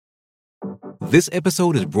This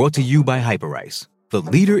episode is brought to you by Hyperice, the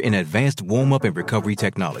leader in advanced warm-up and recovery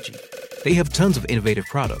technology. They have tons of innovative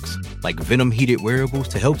products, like Venom-heated wearables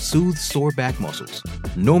to help soothe sore back muscles,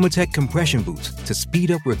 Normatec compression boots to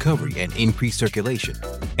speed up recovery and increase circulation,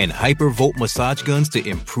 and Hypervolt massage guns to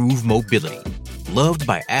improve mobility. Loved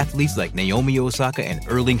by athletes like Naomi Osaka and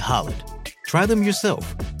Erling Haaland. Try them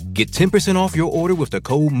yourself. Get 10% off your order with the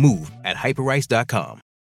code MOVE at Hyperice.com.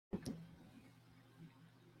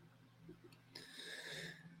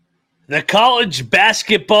 The College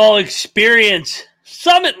Basketball Experience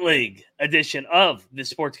Summit League edition of the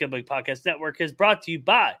Sports Gambling Podcast Network is brought to you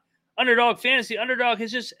by Underdog Fantasy. Underdog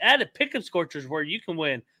has just added pickup scorchers where you can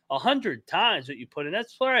win 100 times what you put in.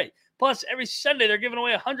 That's right. Plus, every Sunday they're giving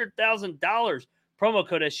away $100,000. Promo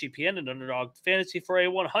code SGPN and Underdog Fantasy for a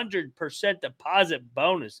 100% deposit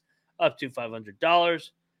bonus up to $500.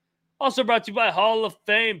 Also brought to you by Hall of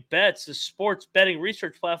Fame Bets, the sports betting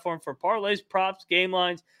research platform for parlays, props, game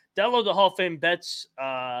lines. Download the Hall of Fame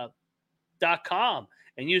Bets.com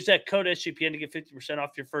and use that code SGPN to get 50%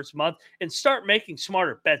 off your first month and start making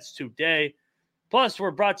smarter bets today. Plus,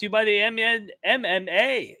 we're brought to you by the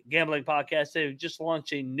MMA Gambling Podcast. They just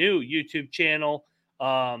launched a new YouTube channel.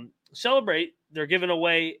 Celebrate. They're giving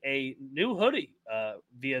away a new hoodie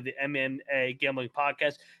via the MMA Gambling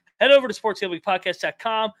Podcast. Head over to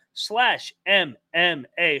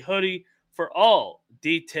sportsgamblingpodcast.com/MMA hoodie for all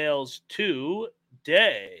details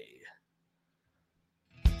today.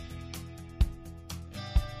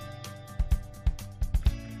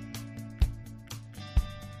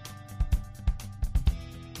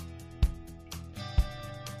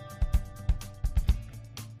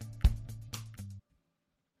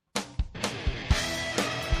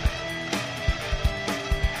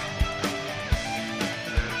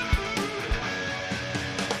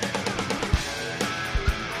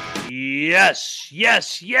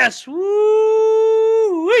 Yes.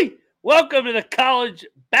 Woo-wee. Welcome to the College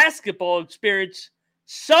Basketball Experience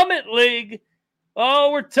Summit League.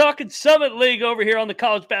 Oh, we're talking Summit League over here on the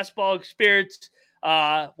College Basketball Experience.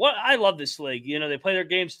 I love this league. You know, they play their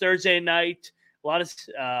games Thursday night. A lot of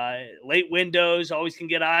late windows. Always can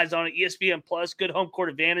get eyes on it. ESPN Plus, good home court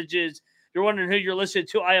advantages. If you're wondering who you're listening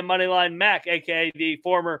to, I am Moneyline Mac, a.k.a. the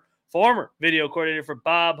former video coordinator for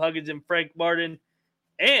Bob Huggins and Frank Martin.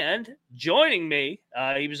 And joining me,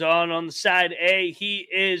 he was on the side A. He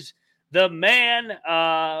is the man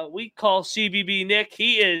we call CBB Nick.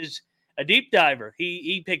 He is a deep diver.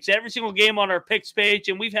 He picks every single game on our picks page,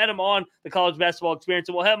 and we've had him on the College Basketball Experience,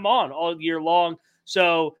 and we'll have him on all year long.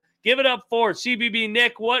 So give it up for CBB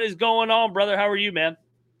Nick. What is going on, brother? How are you, man?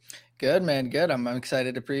 Good, man. Good. I'm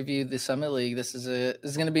excited to preview the Summit League. This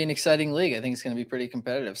is going to be an exciting league. I think it's going to be pretty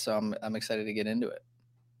competitive, so I'm excited to get into it.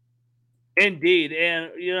 Indeed. And,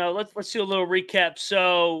 you know, let's do a little recap.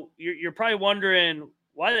 So you're probably wondering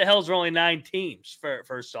why the hell is there only 9 teams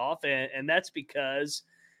first off. And that's because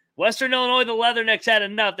Western Illinois, the Leathernecks had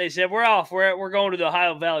enough. They said, we're off. We're going to the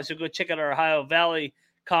Ohio Valley. So go check out our Ohio Valley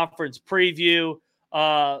Conference preview.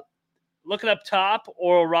 Looking up top,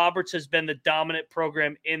 Oral Roberts has been the dominant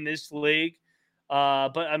program in this league.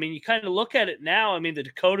 But, I mean, you kind of look at it now. I mean, the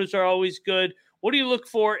Dakotas are always good. What do you look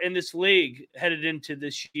for in this league headed into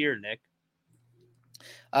this year, Nick?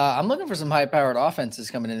 I'm looking for some high-powered offenses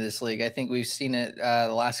coming into this league. I think we've seen it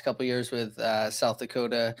the last couple of years with South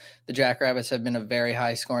Dakota. The Jackrabbits have been a very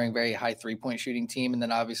high-scoring, very high three-point shooting team. And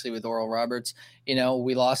then obviously with Oral Roberts, you know,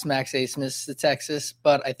 we lost Max Asmus to Texas,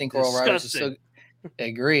 but I think Oral Roberts is still –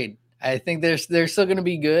 agreed. I think they're still going to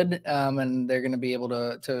be good, and they're going to be able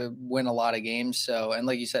to win a lot of games. So, and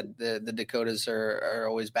like you said, the Dakotas are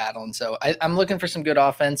always battling. So I'm looking for some good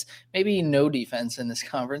offense, maybe no defense in this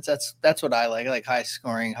conference. That's what I like high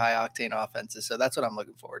scoring, high octane offenses. So that's what I'm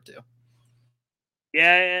looking forward to.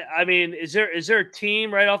 Yeah, I mean, is there a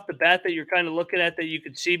team right off the bat that you're kind of looking at that you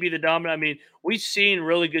could see be the dominant? I mean, we've seen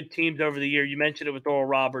really good teams over the year. You mentioned it with Oral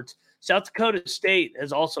Roberts. South Dakota State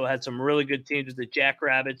has also had some really good teams with the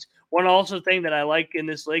Jackrabbits. One also thing that I like in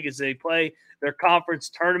this league is they play their conference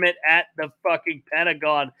tournament at the fucking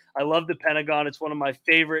Pentagon. I love the Pentagon. It's one of my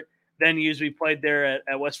favorite venues. We played there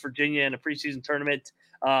at West Virginia in a preseason tournament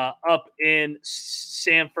up in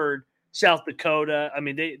Sanford, South Dakota. I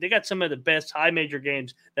mean, they got some of the best high major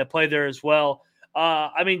games that play there as well.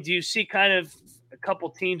 I mean, do you see kind of a couple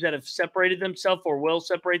teams that have separated themselves or will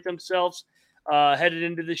separate themselves headed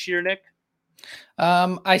into this year, Nick?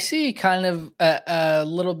 I see kind of a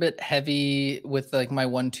little bit heavy with like my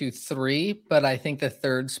 1, 2, 3, but I think the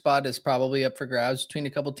third spot is probably up for grabs between a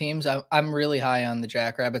couple teams. I'm really high on the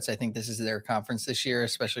Jackrabbits. I think this is their conference this year,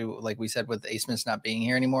 especially like we said with Ace Smith not being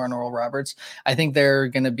here anymore and Oral Roberts. I think they're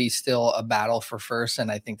going to be still a battle for first,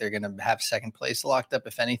 and I think they're going to have second place locked up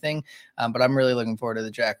if anything. But I'm really looking forward to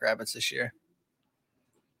the Jackrabbits this year.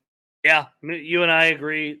 Yeah, you and I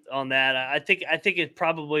agree on that. I think it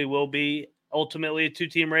probably will be ultimately a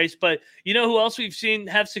 2-team race. But you know who else we've seen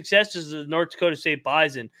have success is the North Dakota State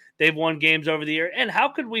Bison. They've won games over the year. And how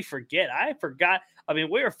could we forget? I forgot. I mean,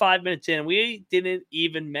 we were 5 minutes in. We didn't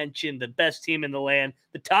even mention the best team in the land,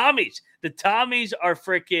 the Tommies. The Tommies are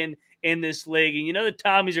freaking in this league. And you know the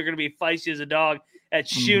Tommies are going to be feisty as a dog at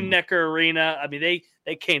Schoenecker Arena. I mean,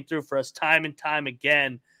 they came through for us time and time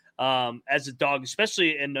again. As a dog,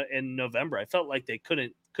 especially in November. I felt like they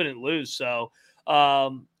couldn't lose. So,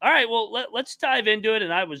 all right, well, let's dive into it.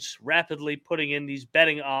 And I was rapidly putting in these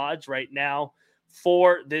betting odds right now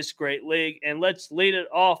for this great league. And let's lead it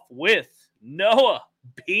off with Noah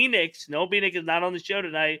Beanick. Noah Beanick is not on the show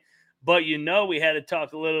tonight, but we had to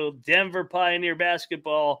talk a little Denver Pioneer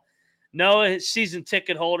basketball. Noah, season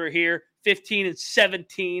ticket holder here,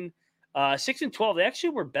 15-17, 6-12. They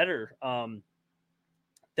actually were better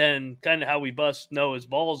than kind of how we bust Noah's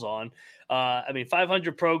balls on.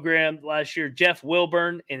 500 program last year. Jeff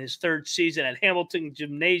Wilburn in his third season at Hamilton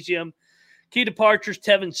Gymnasium. Key departures,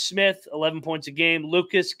 Tevin Smith, 11 points a game.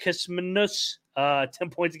 Lucas Kismanus, 10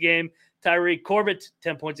 points a game. Tyree Corbett,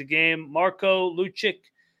 10 points a game. Marco Lucic,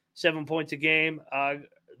 7 points a game.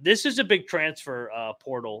 This is a big transfer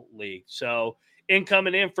portal league. So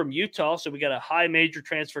coming in from Utah. So we got a high major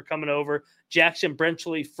transfer coming over. Jackson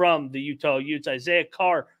Brenchley from the Utah Utes. Isaiah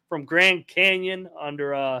Carr from Grand Canyon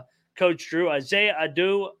under Coach Drew. Isaiah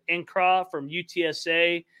Adu-Nkra from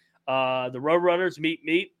UTSA. The Roadrunners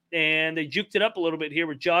meet. And they juked it up a little bit here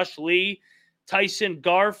with Josh Lee, Tyson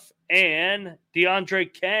Garf, and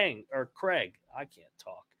DeAndre Craig. I can't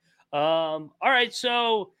talk. All right,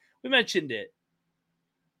 so we mentioned it.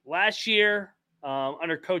 Last year,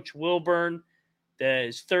 under Coach Wilburn,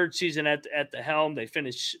 his third season at the helm, they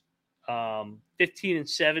finished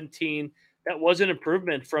 15-17. That was an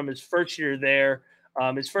improvement from his first year there.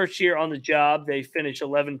 His first year on the job, they finished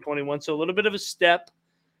 11-21, so a little bit of a step.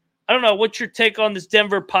 I don't know. What's your take on this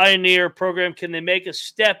Denver Pioneer program? Can they make a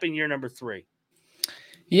step in year number 3?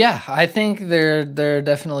 Yeah, I think they're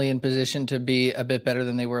definitely in position to be a bit better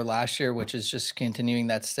than they were last year, which is just continuing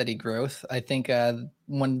that steady growth. I think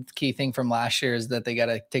one key thing from last year is that they got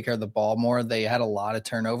to take care of the ball more. They had a lot of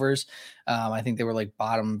turnovers. I think they were like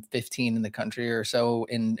bottom 15 in the country or so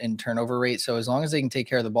in turnover rate. So as long as they can take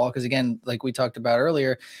care of the ball, because again, like we talked about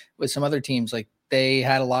earlier with some other teams, like they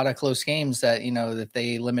had a lot of close games that, that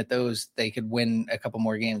they limit those, they could win a couple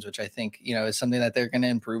more games, which I think, is something that they're going to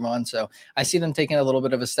improve on. So I see them taking a little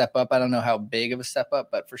bit of a step up. I don't know how big of a step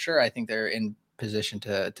up, but for sure, I think they're in position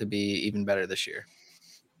to be even better this year.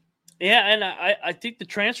 Yeah. And I think the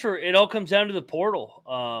transfer, it all comes down to the portal.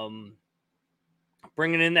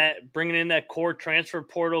 Bringing in that core transfer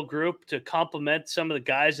portal group to complement some of the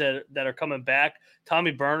guys that are coming back.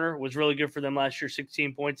 Tommy Burner was really good for them last year,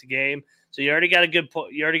 16 points a game. So you already got a good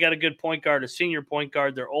point guard, a senior point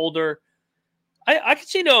guard. They're older. I can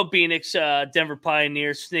see Noah Beanick's Denver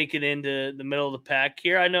Pioneers sneaking into the middle of the pack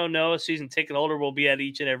here. I know Noah, season ticket holder, will be at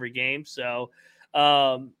each and every game. So,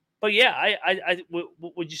 but yeah,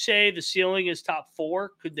 would you say the ceiling is top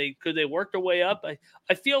 4? Could they work their way up?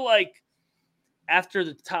 I feel like after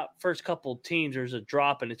the first couple of teams, there's a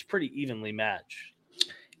drop and it's pretty evenly matched.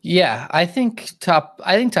 Yeah, I think top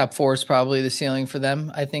 4 is probably the ceiling for them.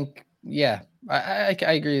 I think. Yeah, I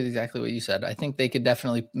agree with exactly what you said. I think they could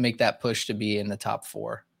definitely make that push to be in the top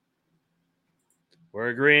 4. We're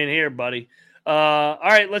agreeing here, buddy. All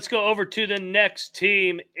right, let's go over to the next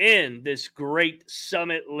team in this great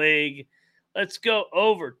Summit League. Let's go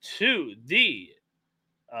over to the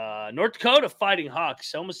North Dakota Fighting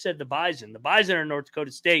Hawks. I almost said the Bison. The Bison are North Dakota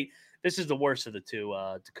State. This is the worst of the two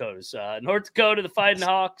Dakotas. North Dakota, the Fighting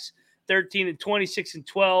Hawks, 13-20,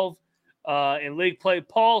 6-12. In league play.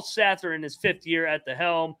 Paul Sather in his 5th year at the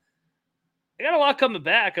helm. They got a lot coming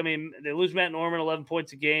back. I mean, they lose Matt Norman, 11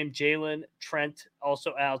 points a game. Jalen Trent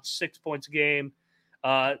also out, 6 points a game.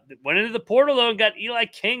 Went into the portal, though, and got Eli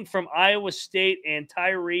King from Iowa State and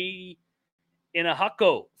Tyree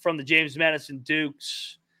Inahako from the James Madison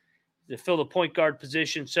Dukes to fill the point guard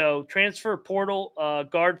position. So transfer portal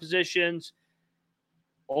guard positions.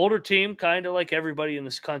 Older team, kind of like everybody in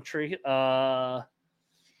this country.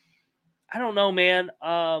 I don't know, man.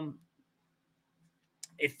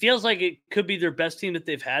 It feels like it could be their best team that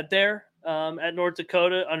they've had there. at North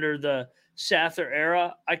Dakota under the Sather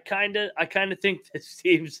era. I kind of think this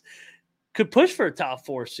team's could push for a top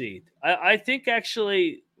 4 seed. I think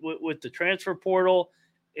actually with the transfer portal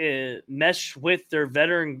meshed with their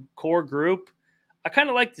veteran core group, I kind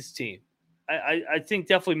of like this team. I think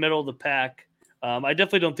definitely middle of the pack. I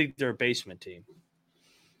definitely don't think they're a basement team.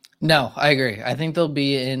 No, I agree. I think they'll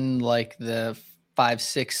be in like the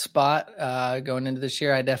 5-6 spot going into this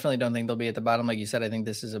year. I definitely don't think they'll be at the bottom. Like you said, I think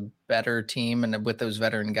this is a better team, and with those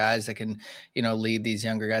veteran guys that can, lead these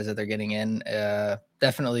younger guys that they're getting in,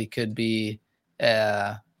 definitely could be,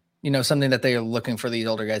 something that they are looking for these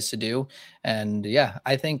older guys to do. And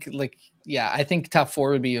I think top 4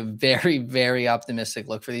 would be a very, very optimistic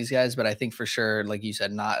look for these guys. But I think for sure, like you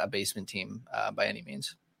said, not a basement team by any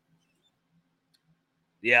means.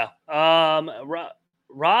 Yeah.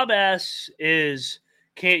 Rob asks,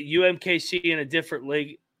 can't UMKC in a different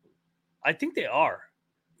league? I think they are.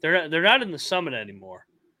 They're not in the Summit anymore.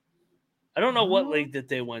 I don't know what league that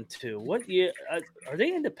they went to. What year are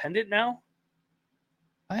they independent now?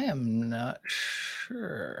 I am not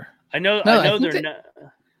sure. I know they're not.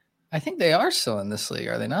 I think they are still in this league,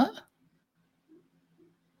 are they not?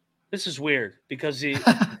 This is weird because maybe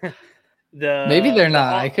they're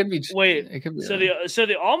not. I could be. Wait. It could be so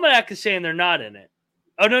the Almanac is saying they're not in it.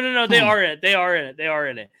 Oh no! They are in it. They are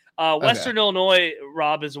in it. Western Illinois,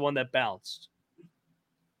 Rob, is the one that bounced.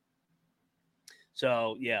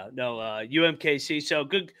 So UMKC. So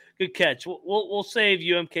good catch. We'll save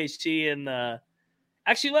UMKC and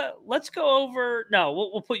actually let's go over. No,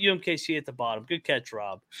 we'll put UMKC at the bottom. Good catch,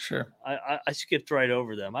 Rob. Sure. I skipped right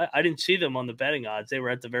over them. I didn't see them on the betting odds. They were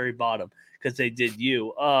at the very bottom because they did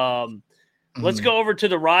you. Let's go over to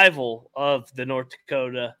the rival of the North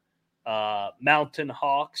Dakota Mountain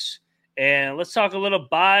Hawks, and let's talk a little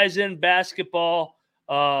Bison basketball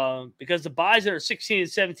because the Bison are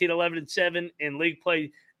 16-17, 11-7 in league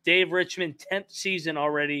play. Dave Richmond, 10th season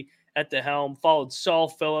already at the helm, followed Saul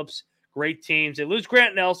Phillips. Great teams. They lose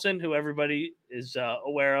Grant Nelson, who everybody is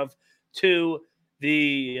aware of, to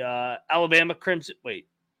the Alabama Crimson. Wait,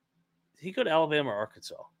 did he go to Alabama or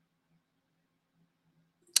Arkansas?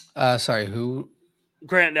 Sorry, who?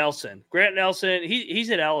 Grant Nelson. He's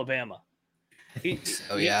at Alabama. He's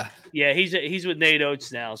with Nate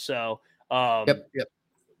Oates now. So, yep.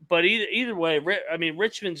 But either way,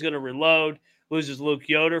 Richmond's going to reload. Loses Luke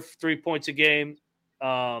Yoder for 3 points a game.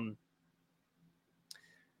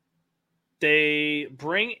 They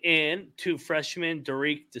bring in 2 freshmen,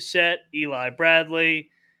 Derek Doucette, Eli Bradley,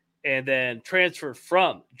 and then transfer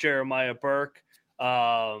from Jeremiah Burke.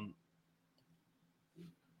 How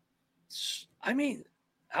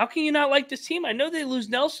can you not like this team? I know they lose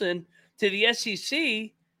Nelson to the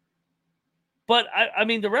SEC, but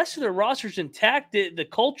the rest of their roster's intact. The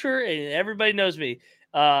culture, and everybody knows me,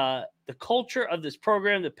 the culture of this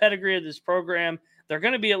program, the pedigree of this program, they're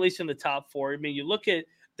going to be at least in the top 4. You look at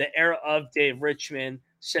the era of Dave Richmond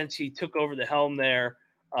since he took over the helm there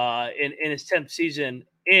in his 10th season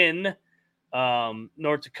in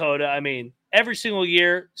North Dakota. Every single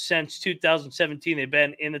year since 2017, they've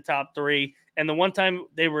been in the top 3. And the one time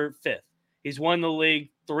they were 5th. He's won the league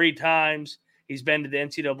 3 times. He's been to the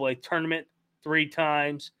NCAA tournament 3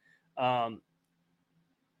 times. They're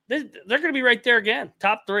going to be right there again.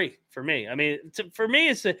 Top 3 for me. For me,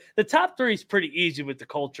 it's the top 3 is pretty easy with the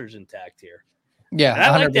cultures intact here. Yeah. And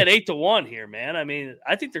I like that 8-1 here, man.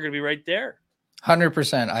 I think they're going to be right there.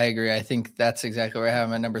 100%. I agree. I think that's exactly where I have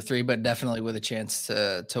them at number 3, but definitely with a chance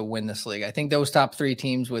to win this league. I think those top 3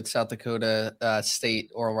 teams with South Dakota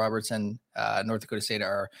State, Oral Roberts, and North Dakota State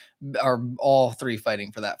are all 3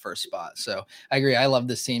 fighting for that first spot. So I agree. I love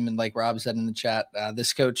this team. And like Rob said in the chat,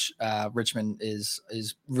 this coach, Richmond,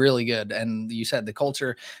 is really good. And you said the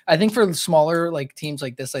culture, I think for smaller teams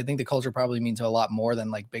like this, I think the culture probably means a lot more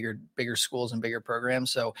than bigger schools and bigger programs.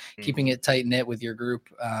 So keeping it tight knit with your group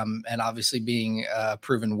and obviously being a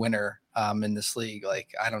proven winner in this league,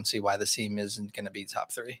 I don't see why this team isn't going to be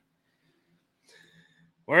top 3.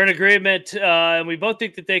 We're in agreement, and we both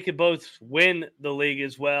think that they could both win the league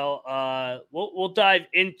as well. We'll dive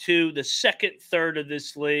into the second third of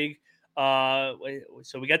this league. So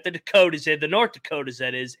we got the Dakotas, the North Dakotas,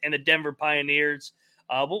 that is, and the Denver Pioneers.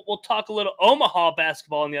 We'll talk a little Omaha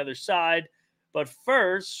basketball on the other side. But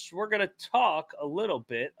first, we're going to talk a little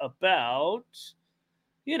bit about,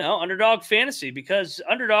 Underdog Fantasy, because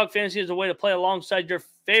Underdog Fantasy is a way to play alongside your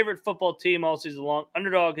favorite football team all season long.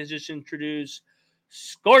 Underdog has just introduced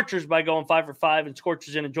Scorchers by going 5 for 5, and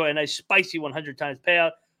Scorchers and enjoy a nice spicy 100 times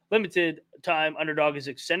payout. Limited time, Underdog is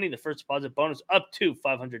extending the first deposit bonus up to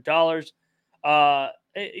 $500.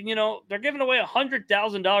 They're giving away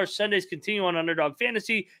 $100,000. Sundays continue on Underdog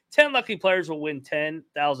Fantasy. 10 lucky players will win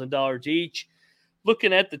 $10,000 each.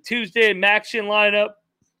 Looking at the Tuesday Maxion lineup,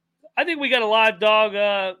 I think we got a live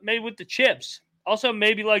dog maybe with the chips. Also,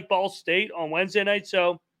 maybe like Ball State on Wednesday night.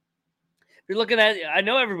 So if you're looking at, I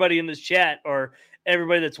know everybody in this chat or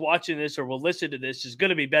everybody that's watching this or will listen to this is going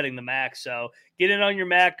to be betting the Max. So get in on your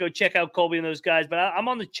Mac. Go check out Colby and those guys. But I'm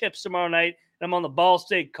on the chips tomorrow night, and I'm on the Ball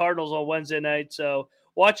State Cardinals on Wednesday night. So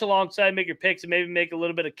watch alongside, make your picks, and maybe make a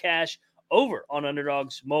little bit of cash over on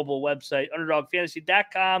Underdog's mobile website,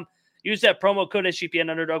 UnderdogFantasy.com. Use that promo code SGPN.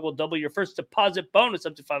 Underdog will double your first deposit bonus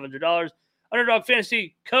up to $500. Underdog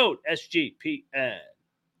Fantasy code SGPN.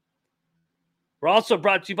 We're also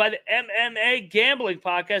brought to you by the MMA Gambling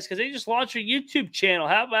Podcast because they just launched a YouTube channel.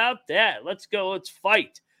 How about that? Let's go. Let's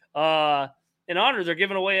fight. In honor, they're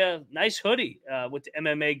giving away a nice hoodie with the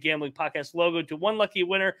MMA Gambling Podcast logo to one lucky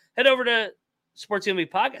winner. Head over to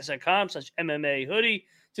sportsgamblingpodcast.com/MMA hoodie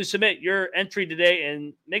to submit your entry today,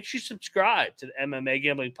 and make sure you subscribe to the MMA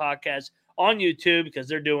Gambling Podcast on YouTube because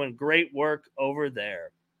they're doing great work over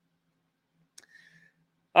there.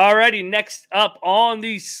 All righty, next up on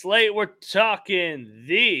the slate, we're talking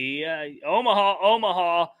the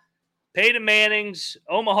Omaha, Peyton Manning's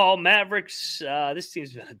Omaha Mavericks. This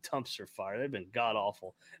team's been a dumpster fire. They've been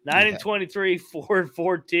god-awful. 9-23,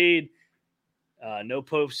 4-14. No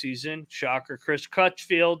postseason. Shocker. Chris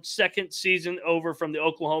Crutchfield, second season over from the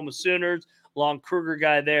Oklahoma Sooners. Long Kruger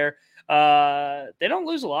guy there. They don't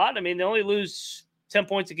lose a lot. I mean, they only lose 10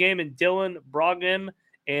 points a game in Dylan Brogdon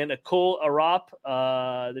and Akul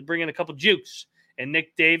Arop. They bring in a couple jukes. And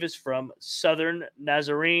Nick Davis from Southern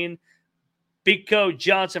Nazarene. Biko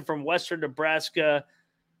Johnson from Western Nebraska.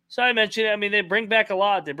 So I mentioned, I mean, they bring back a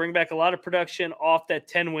lot. They bring back a lot of production off that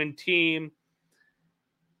 10-win team.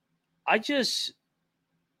 I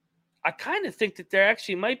kind of think that they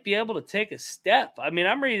actually might be able to take a step. I mean,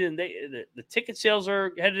 I'm reading the ticket sales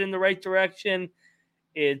are headed in the right direction.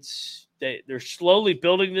 They're slowly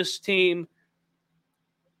building this team.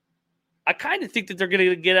 I kind of think that they're going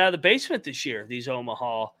to get out of the basement this year, these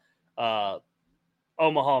Omaha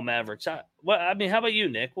Mavericks. How about you,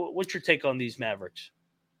 Nick? What's your take on these Mavericks?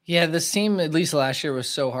 Yeah, this team, at least last year, was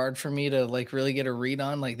so hard for me to really get a read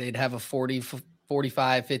on. Like they'd have a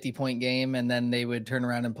 45, 50-point game, and then they would turn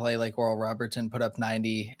around and play like Oral Robertson, put up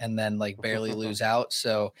 90, and then barely lose out.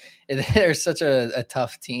 So they're such a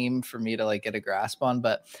tough team for me to get a grasp on.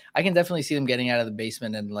 But I can definitely see them getting out of the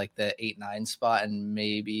basement in the 8-9 spot, and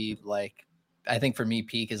maybe I think for me,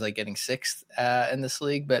 peak is getting 6th in this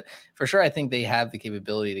league. But for sure, I think they have the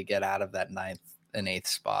capability to get out of that 9th and 8th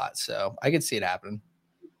spot. So I could see it happening.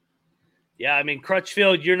 Yeah, I mean,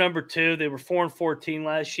 Crutchfield, you're number 2. They were 4-14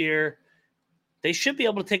 last year. They should be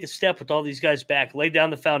able to take a step with all these guys back, lay down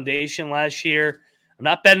the foundation last year. I'm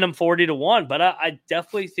not betting them 40-1, but I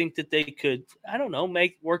definitely think that they could,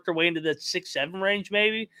 work their way into that 6-7 range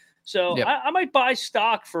maybe. So yep. I might buy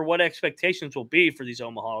stock for what expectations will be for these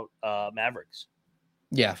Omaha Mavericks.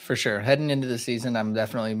 Yeah, for sure. Heading into the season, I'm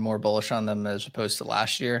definitely more bullish on them as opposed to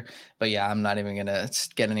last year. But yeah, I'm not even going to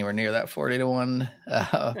get anywhere near that 40-1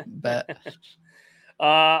 bet.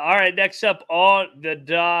 All right, next up on the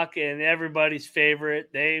dock, and everybody's favorite,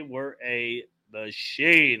 they were a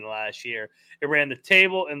machine last year. It ran the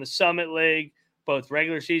table in the Summit League, both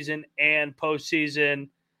regular season and postseason.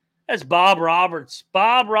 That's Bob Roberts.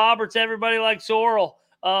 Bob Roberts, everybody likes Oral.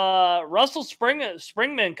 Russell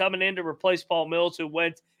Springman coming in to replace Paul Mills, who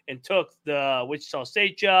went and took the Wichita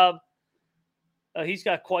State job. He's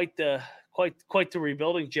got quite the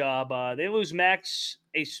rebuilding job. They lose Max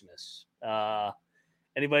Abmas.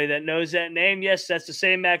 Anybody that knows that name, yes, that's the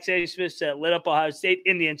same Max Abmas that lit up Ohio State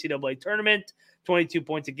in the NCAA tournament, 22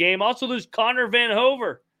 points a game. Also lose Connor Van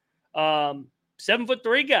Hover,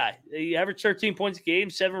 7'3" guy. He averaged 13 points a game,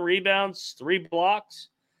 7 rebounds, 3 blocks.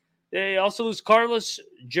 They also lose Carlos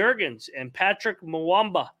Jurgens and Patrick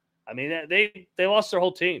Mwamba. I mean, they lost their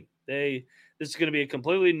whole team. This is going to be a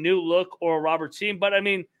completely new look Oral Roberts team, but I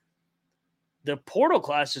mean, the portal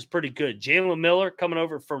class is pretty good. Jalen Miller coming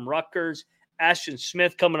over from Rutgers. Ashton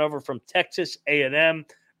Smith coming over from Texas A&M,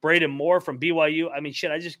 Braden Moore from BYU. I mean,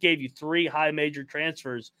 I just gave you 3 high major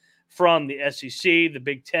transfers from the SEC, the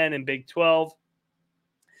Big 10 and Big 12.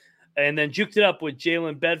 And then juked it up with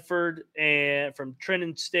Jalen Bedford and from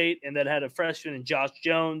Trenton State, and then had a freshman in Josh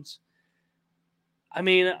Jones. I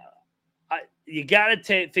mean, you got to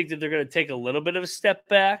think that they're going to take a little bit of a step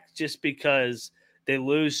back just because they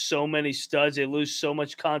lose so many studs. They lose so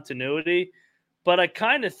much continuity. But I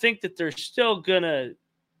kind of think that they're still going to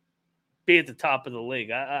be at the top of the league.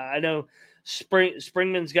 I know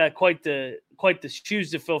Springman's got quite the shoes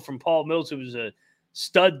to fill from Paul Mills, who was a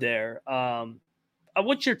stud there.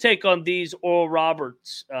 What's your take on these Oral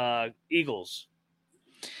Roberts Eagles?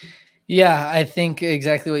 Yeah, I think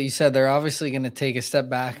exactly what you said. They're obviously going to take a step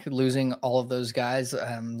back, losing all of those guys,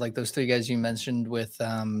 like those three guys you mentioned with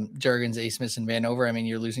Juergens, Asmus, and Vanover. I mean,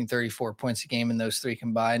 you're losing 34 points a game in those three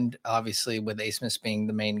combined. Obviously, with Asmus being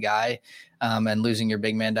the main guy, and losing your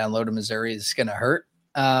big man down low to Missouri is going to hurt.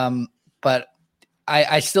 But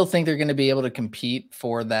I still think they're going to be able to compete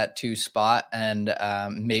for that 2 spot and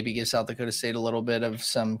maybe give South Dakota State a little bit of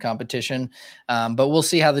some competition. But we'll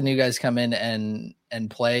see how the new guys come in and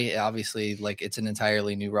play. Obviously, like it's an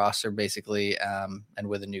entirely new roster basically, and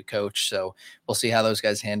with a new coach. So we'll see how those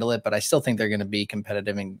guys handle it. But I still think they're going to be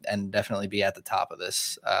competitive and definitely be at the top of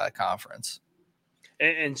this conference.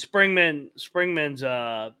 And Springman's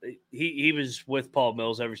he was with Paul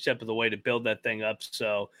Mills every step of the way to build that thing up.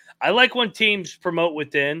 So I like when teams promote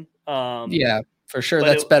within. Yeah, for sure.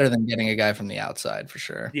 That's better than getting a guy from the outside, for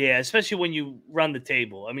sure. Yeah, especially when you run the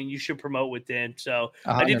table. I mean, you should promote within. So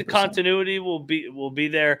 100%. I think the continuity will be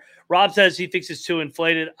there. Rob says he thinks it's too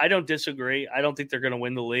inflated. I don't disagree. I don't think they're going to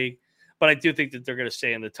win the league, but I do think that they're going to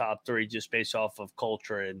stay in the top 3 just based off of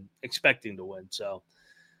culture and expecting to win. So.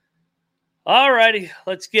 All righty,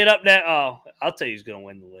 let's get up now. Oh, I'll tell you who's going to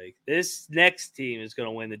win the league. This next team is going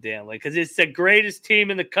to win the damn league because it's the greatest team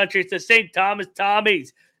in the country. It's the St. Thomas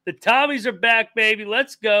Tommies. The Tommies are back, baby.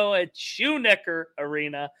 Let's go at Schoenecker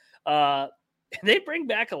Arena. They bring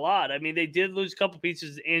back a lot. I mean, they did lose a couple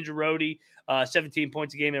pieces. Andrew Rohde, 17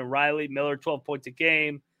 points a game, and Riley Miller, 12 points a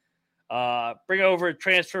game. Bring over a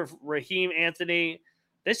transfer, Raheem Anthony.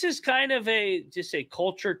 This is kind of just a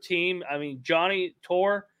culture team. I mean, Johnny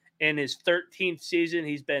Torre. In his 13th season,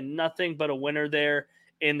 he's been nothing but a winner there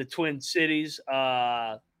in the Twin Cities.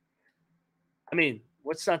 I mean,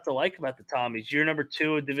 what's not to like about the Tommies? Year number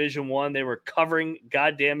 2 of Division I. They were covering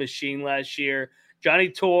goddamn machine last year. Johnny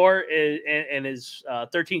Torre and his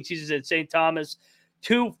 13 seasons at St. Thomas,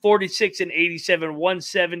 246 and 87,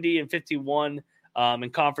 170 and 51 in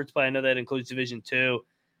conference play. I know that includes Division II.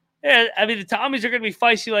 Yeah, I mean, the Tommies are going to be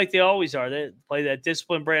feisty like they always are. They play that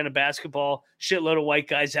disciplined brand of basketball. Shitload of white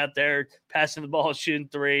guys out there passing the ball, shooting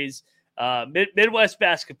threes. Midwest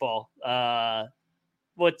basketball.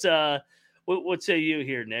 What say you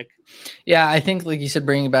here, Nick? Yeah, I think, like you said,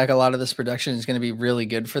 bringing back a lot of this production is going to be really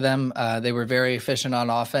good for them. They were very efficient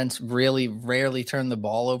on offense, really rarely turned the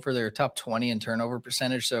ball over. They're top 20 in turnover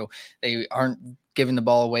percentage, so they aren't giving the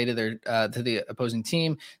ball away to the opposing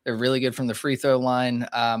team. They're really good from the free throw line.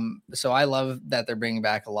 So I love that they're bringing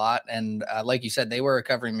back a lot. And like you said, they were a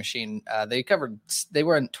covering machine. They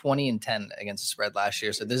were in 20 and 10 against the spread last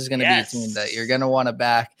year. So this is going to be a team that you're going to want to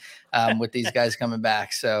back with these guys coming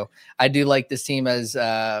back. So I do like this team as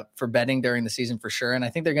for betting during the season for sure. And I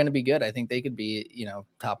think they're going to be good. I think they could be,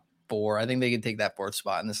 top 4. I think they could take that 4th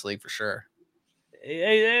spot in this league for sure.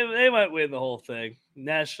 They might win the whole thing.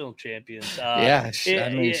 National champions.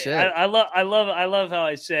 Shit. I love how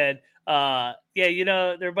I said, they're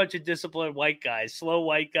a bunch of disciplined white guys, slow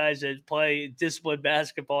white guys that play disciplined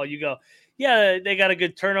basketball. You go, yeah, they got a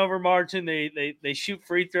good turnover margin. They shoot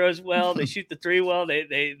free throws well. They shoot the 3 well.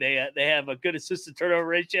 They have a good assist to turnover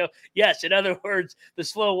ratio. Yes, in other words, the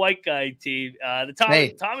slow white guy team.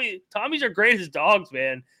 Tommies are great as dogs,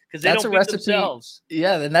 man. Because they don't beat themselves.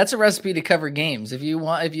 Yeah, then that's a recipe to cover games. If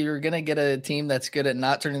you're gonna get a team that's good at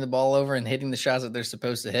not turning the ball over and hitting the shots that they're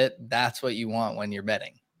supposed to hit, that's what you want when you're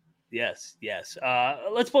betting. Yes.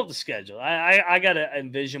 Let's pull up the schedule. I gotta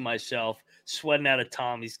envision myself sweating out a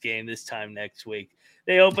Tommy's game this time next week.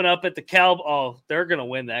 They open up at the Cal. Oh, they're gonna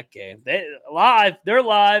win that game. They're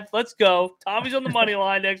live. Let's go. Tommy's on the money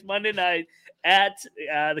line next Monday night at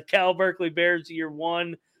the Cal Berkeley Bears, year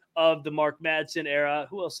 1 of the Mark Madsen era.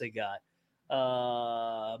 Who else they got?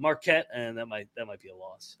 Marquette, and that might be a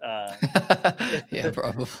loss. Yeah,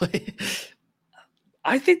 probably.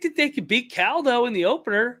 I think that they could beat Cal though in the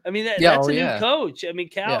opener. I mean, that's a new coach. I mean,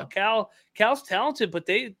 Cal's talented, but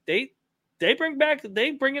they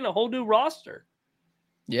bring in a whole new roster.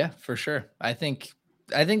 Yeah, for sure. I think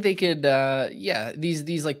they could,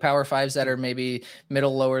 these like Power 5s that are maybe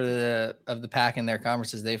middle lower of the pack in their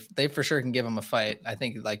conferences, they for sure can give them a fight. I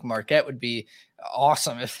think like Marquette would be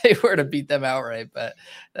awesome if they were to beat them outright, but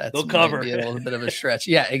they'll cover. Be a little bit of a stretch.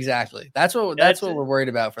 Yeah, exactly. That's what we're worried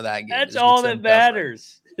about for that game. That's all that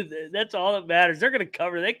matters. That's all that matters. They're going to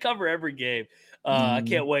cover. They cover every game. I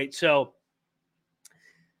can't wait. So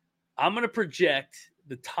I'm going to project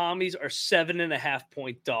the Tommies are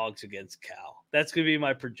 7.5-point dogs against Cal. That's going to be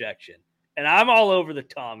my projection. And I'm all over the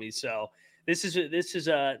Tommies. So This is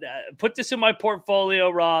put this in my portfolio,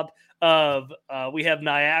 Rob. We have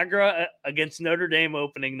Niagara against Notre Dame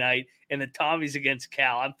opening night and the Tommies against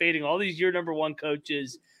Cal. I'm fading all these year number one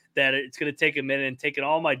coaches that it's going to take a minute and taking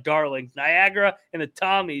all my darlings. Niagara and the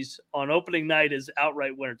Tommies on opening night is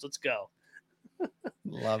outright winners. Let's go.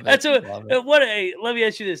 Love it. Let me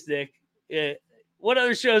ask you this, Nick. What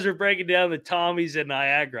other shows are breaking down the Tommies and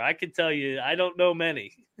Niagara? I can tell you, I don't know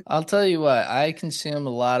many. I'll tell you what, I consume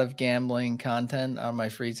a lot of gambling content on my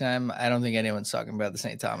free time. I don't think anyone's talking about the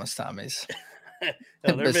St. Thomas Tommies.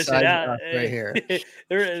 No, they're missing out right here.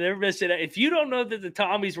 they're missing out. If you don't know that the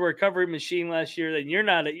Tommies were a recovery machine last year, then you're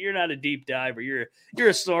not a deep diver. You're a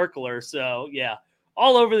snorkeler. So yeah,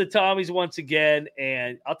 all over the Tommies once again.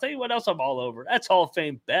 And I'll tell you what else I'm all over. That's Hall of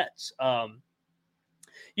Fame bets.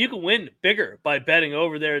 You can win bigger by betting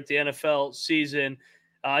over there at the NFL season.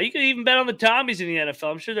 You can even bet on the Tommies in the NFL.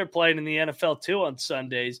 I'm sure they're playing in the NFL too on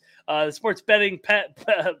Sundays. The sports betting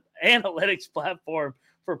analytics platform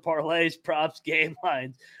for parlays, props, game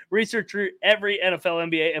lines. Research every NFL,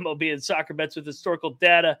 NBA, MLB, and soccer bets with historical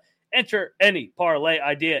data. Enter any parlay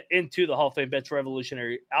idea into the Hall of Fame Bets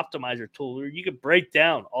Revolutionary Optimizer tool, where you can break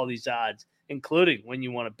down all these odds, including when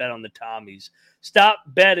you want to bet on the Tommies. Stop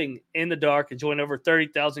betting in the dark and join over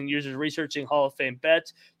 30,000 users researching Hall of Fame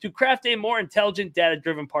bets to craft a more intelligent,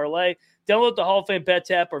 data-driven parlay. Download the Hall of Fame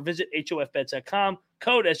Bets app or visit HOFBets.com.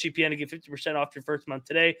 Code SGPN to get 50% off your first month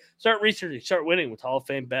today. Start researching, start winning with Hall of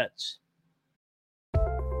Fame Bets.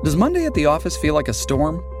 Does Monday at the office feel like a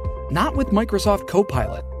storm? Not with Microsoft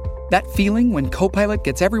Copilot. That feeling when Copilot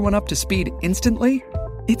gets everyone up to speed instantly?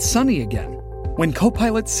 It's sunny again. When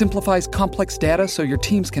Copilot simplifies complex data so your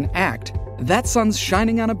teams can act, that sun's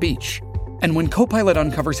shining on a beach. And when Copilot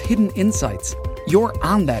uncovers hidden insights, you're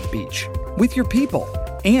on that beach with your people,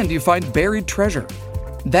 and you find buried treasure.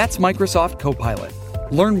 That's Microsoft Copilot.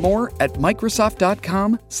 Learn more at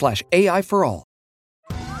Microsoft.com/AI for all.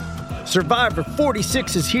 Survivor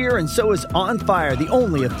 46 is here, and so is On Fire, the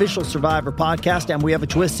only official Survivor podcast, and we have a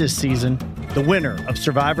twist this season. The winner of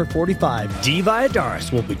Survivor 45, Dee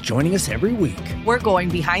Valladares, will be joining us every week. We're going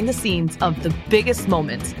behind the scenes of the biggest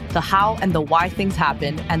moments, the how and the why things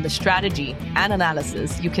happen, and the strategy and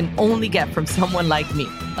analysis you can only get from someone like me,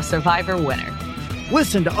 a Survivor winner.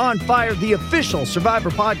 Listen to On Fire, the official Survivor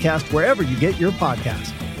podcast, wherever you get your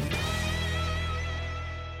podcast.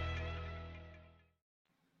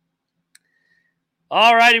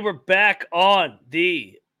 All righty, we're back on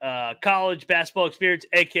the college basketball experience,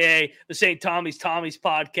 aka the St. Tommy's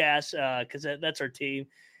podcast, because that's our team.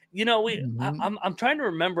 You know, I'm trying to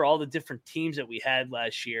remember all the different teams that we had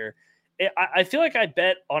last year. I feel like I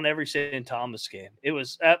bet on every St. Thomas game. It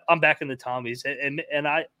was I'm back in the Tommies, and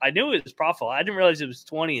I knew it was profitable. I didn't realize it was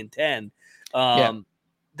 20-10.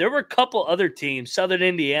 There were a couple other teams. Southern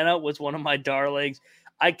Indiana was one of my darlings.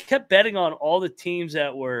 I kept betting on all the teams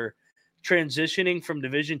that were transitioning from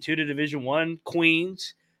Division II to Division I,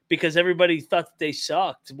 Queens, because everybody thought that they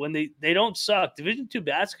sucked. When they don't suck. Division II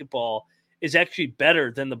basketball is actually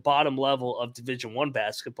better than the bottom level of Division I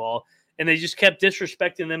basketball, and they just kept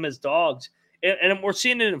disrespecting them as dogs. And we're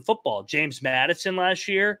seeing it in football. James Madison last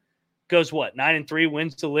year goes 9-3,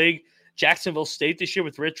 wins the league. Jacksonville State this year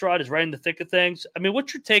with Rich Rod is right in the thick of things. I mean,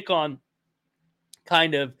 what's your take on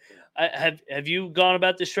kind of have you gone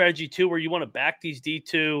about this strategy too, where you want to back these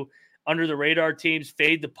D2 under the radar teams,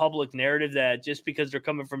 fade the public narrative that just because they're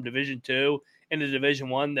coming from Division II into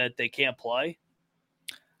Division I that they can't play?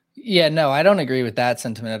 Yeah, no, I don't agree with that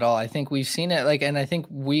sentiment at all. I think we've seen it and I think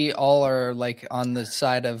we all are on the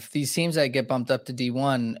side of these teams that get bumped up to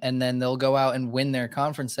D1 and then they'll go out and win their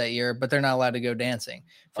conference that year, but they're not allowed to go dancing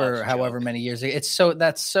for however many years.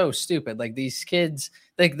 That's so stupid. These kids,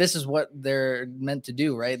 this is what they're meant to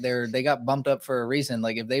do, right? They got bumped up for a reason.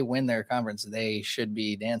 If they win their conference, they should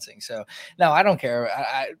be dancing. So no, I don't care.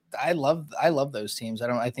 I love those teams.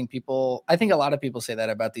 I think a lot of people say that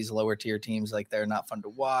about these lower tier teams, they're not fun to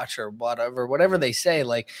watch or whatever they say.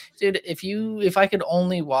 Dude, if I could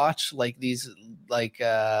only watch these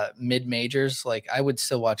mid majors, I would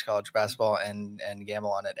still watch college basketball and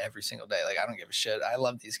gamble on it every single day. I don't give a shit. I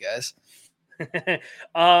love these guys.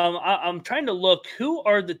 I'm trying to look. Who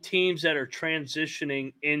are the teams that are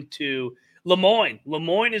transitioning into Lemoyne?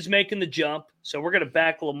 Lemoyne is making the jump, so we're going to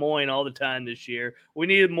back Lemoyne all the time this year. We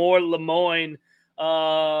needed more Lemoyne.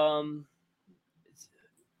 I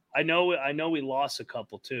know we lost a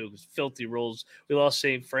couple too. Filthy rules. We lost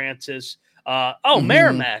St. Francis.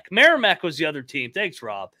 Merrimack. Merrimack was the other team. Thanks,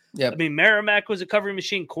 Rob. Yep. I mean, Merrimack was a covering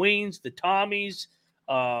machine. Queens, the Tommies.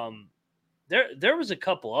 There was a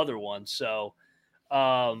couple other ones. So,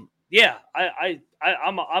 Yeah,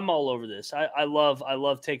 I'm all over this. I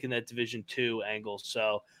love taking that Division II angle.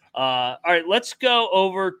 So, all right, let's go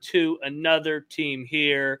over to another team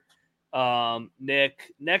here.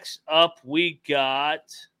 Nick, next up we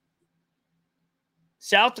got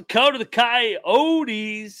South Dakota, the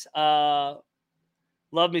Coyotes.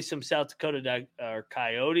 Love me some South Dakota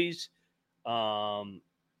Coyotes.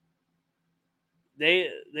 They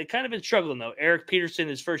kind of been struggling, though. Eric Peterson,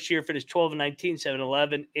 his first year, finished 12-19,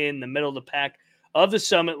 7-11 in the middle of the pack of the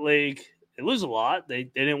Summit League. They lose a lot. They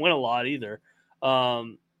didn't win a lot either.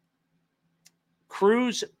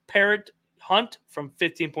 Cruz, Parrott, Hunt from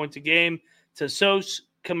 15 points a game. Tassos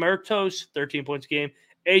Kamertos, 13 points a game.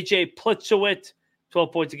 AJ Plitzowit,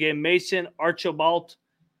 12 points a game. Mason Archibald,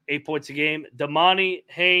 8 points a game. Damani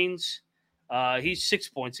Haynes, he's 6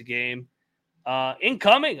 points a game.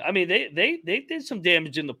 Incoming, I mean, they did some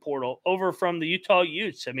damage in the portal over from the Utah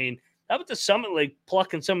Utes. I mean, how about the Summit League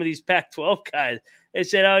plucking some of these Pac-12 guys? They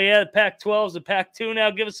said, oh, yeah, the Pac-12 is the Pac-2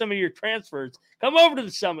 now. Give us some of your transfers. Come over to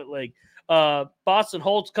the Summit League. Boston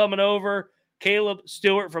Holt's coming over. Caleb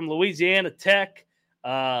Stewart from Louisiana Tech.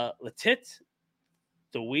 Latit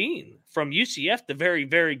DeWeen from UCF, the very,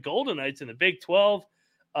 very Golden Knights in the Big 12.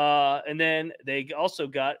 And then they also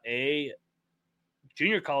got a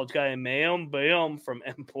junior college guy in Mayom Bayom from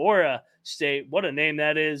Emporia State. What a name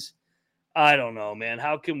that is. I don't know, man.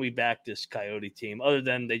 How can we back this Coyote team other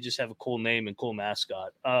than they just have a cool name and cool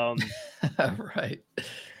mascot? Right.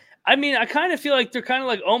 I mean, I kind of feel like they're kind of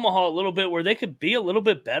like Omaha a little bit where they could be a little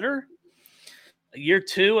bit better.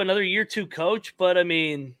 Another year two coach. But, I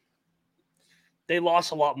mean, they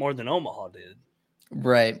lost a lot more than Omaha did.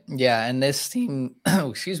 Right. Yeah. And this team,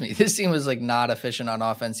 this team was like not efficient on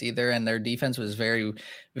offense either. And their defense was very,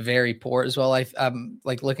 very poor as well.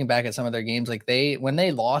 Like looking back at some of their games, like when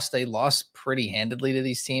they lost pretty handedly to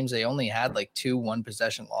these teams. They only had like 2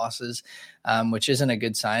 1-possession losses, which isn't a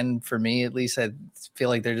good sign for me. At least I feel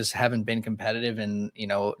like they just haven't been competitive in,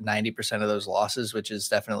 90% of those losses, which is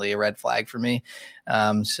definitely a red flag for me.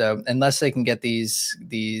 So unless they can get these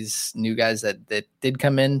new guys that did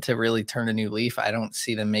come in to really turn a new leaf, I don't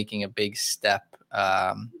see them making a big step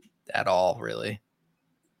at all, really.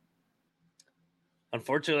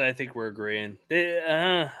 Unfortunately, I think we're agreeing.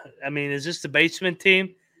 I mean, is this the basement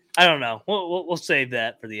team? I don't know. We'll save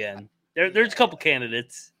that for the end. There's a couple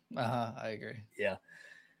candidates. I agree. Yeah.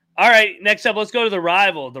 All right. Next up, let's go to the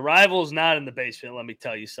rival. The rival is not in the basement. Let me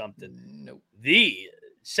tell you something. Nope. The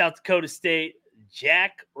South Dakota State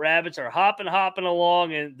Jackrabbits are hopping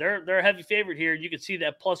along, and they're a heavy favorite here. You can see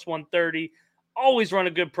that plus 130. Always run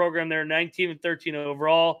a good program there. 19-13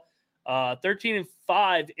 overall.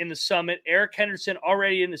 13-5 in the Summit. Eric Henderson,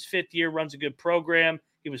 already in his 5th year, runs a good program.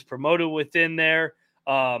 He was promoted within there.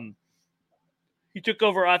 He took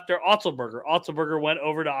over after Otzelberger. Otzelberger went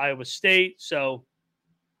over to Iowa State, so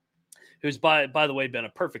he was, by the way, been a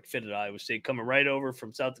perfect fit at Iowa State, coming right over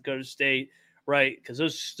from South Dakota State, right? Because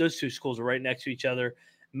those 2 schools are right next to each other.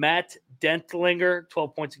 Matt Dentlinger,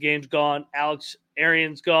 12 points a game's gone. Alex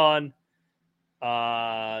Arian's gone.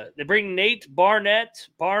 They bring Nate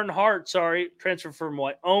Barnhart, transfer from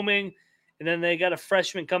Wyoming. And then they got a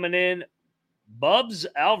freshman coming in, Bubs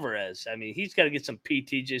Alvarez. I mean, he's got to get some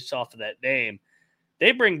PT just off of that name.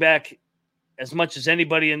 They bring back as much as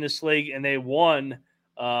anybody in this league, and they won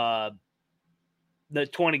the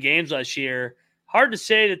 20 games last year. Hard to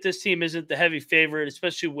say that this team isn't the heavy favorite,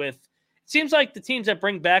 especially with – it seems like the teams that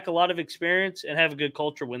bring back a lot of experience and have a good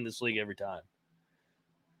culture win this league every time.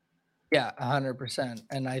 Yeah, 100%.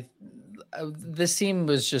 And this team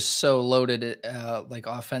was just so loaded, like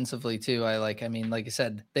offensively too. Like I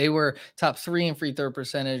said, they were top 3 in free throw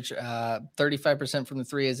percentage, 35% from the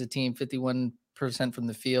 3 as a team, 51% from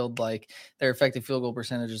the field. Like their effective field goal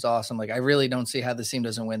percentage is awesome. Like I really don't see how this team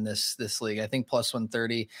doesn't win this league. I think plus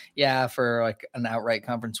 130, yeah, for like an outright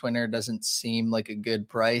conference winner doesn't seem like a good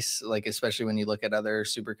price, like especially when you look at other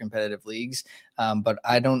super competitive leagues. But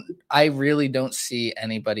I really don't see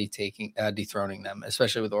anybody dethroning them,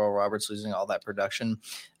 especially with Oral Roberts losing all that production.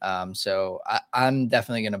 So I'm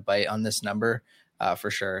definitely going to bite on this number for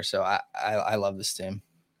sure. So I love this team.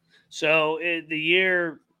 So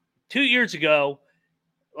 2 years ago,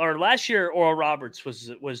 or last year, Oral Roberts was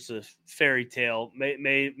the fairy tale.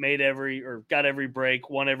 Got every break,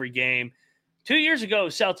 won every game. 2 years ago,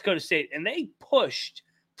 South Dakota State, and they pushed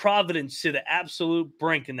Providence to the absolute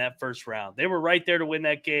brink in that first round. They were right there to win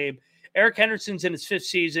that game. Eric Henderson's in his 5th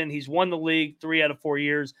season. He's won the league 3 out of 4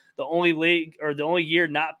 years. The only year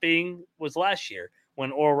not being was last year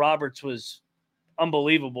when Oral Roberts was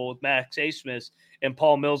unbelievable with Max Asmus and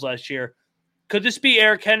Paul Mills last year. Could this be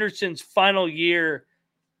Eric Henderson's final year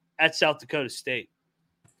at South Dakota State?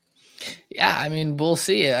 Yeah, I mean, we'll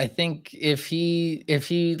see. I think if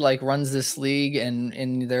he like runs this league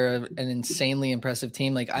and they're an insanely impressive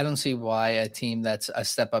team, like I don't see why a team that's a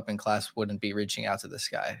step up in class wouldn't be reaching out to this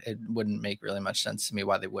guy. It wouldn't make really much sense to me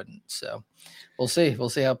why they wouldn't. So we'll see. We'll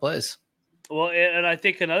see how it plays. Well, and I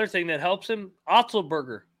think another thing that helps him,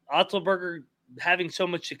 Otzelberger having so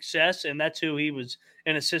much success, and that's who he was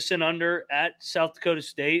an assistant under at South Dakota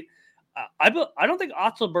State. I don't think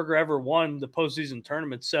Otzelberger ever won the postseason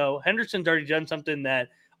tournament. So Henderson's already done something that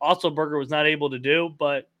Otzelberger was not able to do.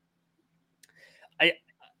 But I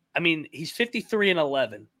mean, he's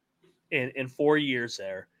 53-11 in 4 years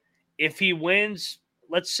there. If he wins,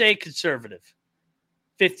 let's say conservative,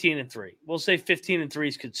 15-3. We'll say 15-3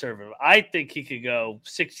 is conservative. I think he could go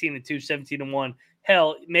 16-2, 17-1.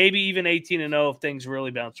 Hell, maybe even 18-0 if things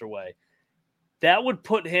really bounce their way. That would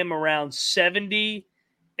put him around 70-15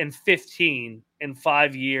 in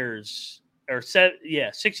 5 years, or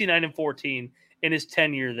 69-14 in his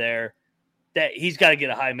tenure there. That he's got to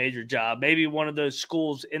get a high major job, maybe one of those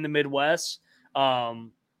schools in the Midwest,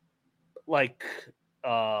 like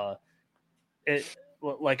an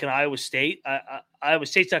Iowa State. Iowa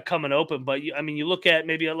State's not coming open, but you look at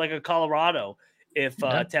maybe like a Colorado if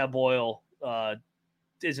Tab Boyle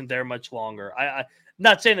isn't there much longer. I'm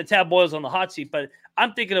not saying that Tab Boyle's on the hot seat, but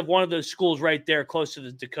I'm thinking of one of those schools right there close to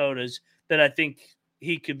the Dakotas that I think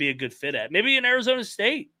he could be a good fit at. Maybe in Arizona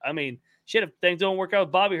State. I mean, shit, if things don't work out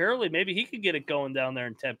with Bobby Hurley, maybe he could get it going down there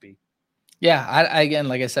in Tempe. Yeah, again,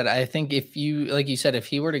 like I said, I think if you, like you said, if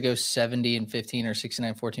he were to go 70-15 or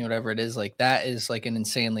 69-14, whatever it is, like that is like an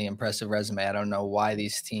insanely impressive resume. I don't know why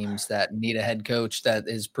these teams that need a head coach that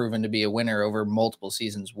is proven to be a winner over multiple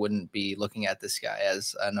seasons wouldn't be looking at this guy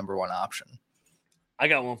as a number one option. I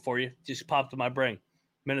got one for you. Just popped in my brain.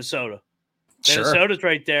 Minnesota. Sure. Minnesota's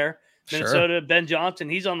right there. Minnesota, Sure. Ben Johnson,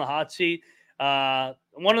 he's on the hot seat.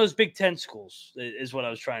 One of those Big Ten schools is what I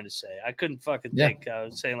was trying to say. I couldn't fucking think. I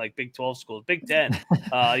was saying like Big 12 schools. Big Ten.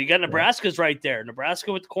 You got Nebraska's right there.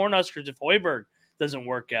 Nebraska with the Cornhuskers if Hoiberg doesn't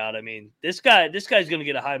work out. I mean, this guy's going to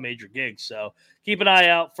get a high major gig. So keep an eye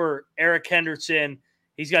out for Eric Henderson.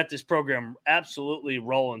 He's got this program absolutely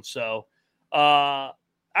rolling. So, all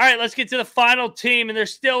right, let's get to the final team, and they're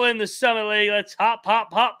still in the Summit League. Let's hop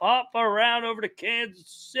around over to Kansas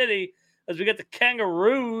City as we get the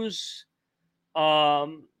Kangaroos.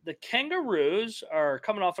 The Kangaroos are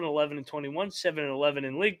coming off an 11-21, 7-11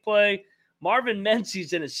 in league play. Marvin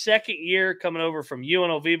Menzies in his second year, coming over from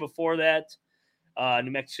UNLV before that.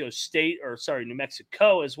 New Mexico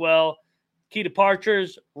as well. Key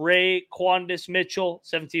departures, Ray Quandis Mitchell,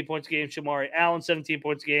 17 points a game. Shamari Allen, 17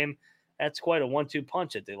 points a game. That's quite a 1-2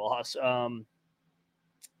 punch that they lost.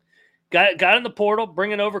 Got in the portal,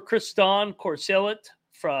 bringing over Kriston Corsillet,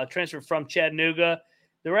 transferred from Chattanooga.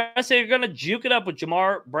 The rest are going to juke it up with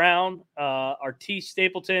Jamar Brown, Artis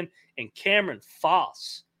Stapleton, and Cameron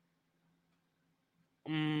Foss.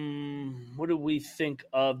 What do we think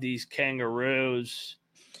of these Kangaroos?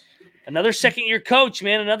 Another second-year coach,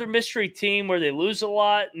 man. Another mystery team where they lose a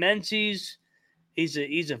lot. Menzies, he's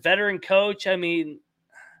a veteran coach. I mean,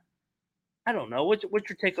 I don't know. What's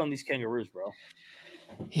your take on these Kangaroos, bro?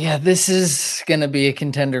 Yeah, this is going to be a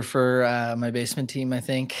contender for my basement team, I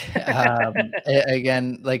think.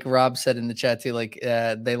 Again, like Rob said in the chat too, like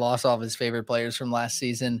they lost all of his favorite players from last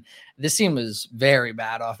season. This team was very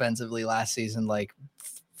bad offensively last season, like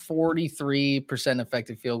 43%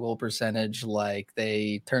 effective field goal percentage. Like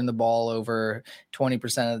they turned the ball over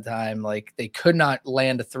 20% of the time. Like they could not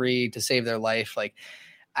land a three to save their life. Like,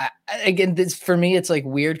 again, this for me, it's like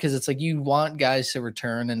weird because it's like you want guys to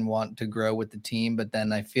return and want to grow with the team, but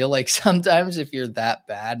then I feel like sometimes if you're that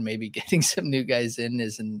bad, maybe getting some new guys in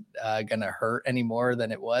isn't gonna hurt any more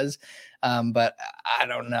than it was. But I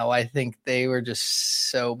don't know. I think they were just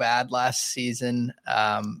so bad last season.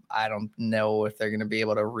 I don't know if they're gonna be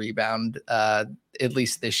able to rebound at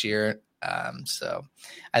least this year. So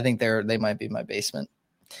I think they might be my basement,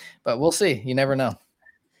 but we'll see. You never know.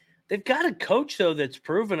 They've got a coach, though, that's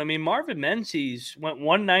proven. I mean, Marvin Menzies went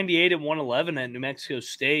 198 and 111 at New Mexico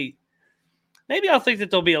State. Maybe I'll think that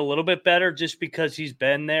they'll be a little bit better just because he's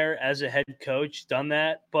been there as a head coach, done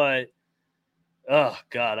that. But, oh,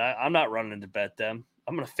 God, I'm not running to bet them.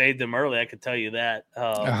 I'm going to fade them early, I can tell you that.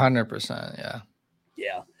 100%, yeah.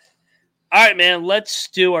 Yeah. All right, man, let's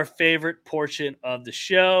do our favorite portion of the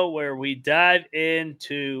show where we dive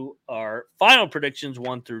into our final predictions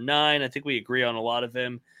 1 through 9. I think we agree on a lot of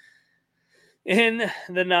them. In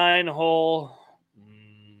the 9-hole,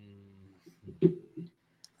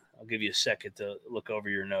 I'll give you a second to look over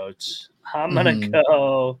your notes. I'm going to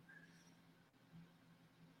go.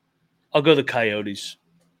 I'll go the Coyotes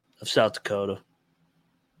of South Dakota.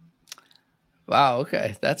 Wow.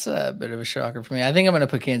 Okay. That's a bit of a shocker for me. I think I'm going to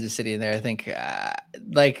put Kansas City in there. I think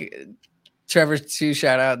like Trevor too,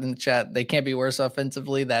 shout out in the chat. They can't be worse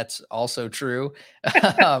offensively. That's also true.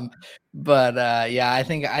 Yeah, I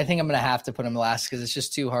think I'm going to have to put them last because it's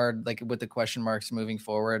just too hard. Like with the question marks moving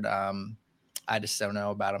forward. I just don't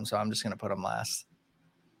know about them. So I'm just going to put them last.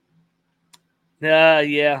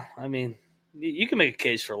 Yeah. I mean, you can make a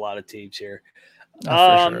case for a lot of teams here.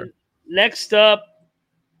 For sure. Next up,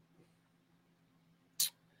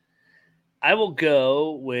 I will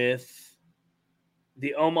go with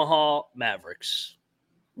the Omaha Mavericks.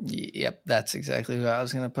 Yep, that's exactly who I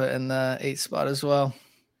was going to put in the 8th spot as well.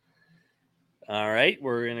 All right,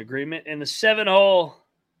 we're in agreement. In the 7 hole,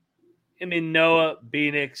 I mean, Noah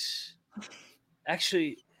Phoenix.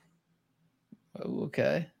 Actually,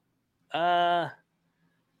 okay.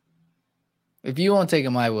 If you won't take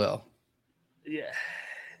him, I will.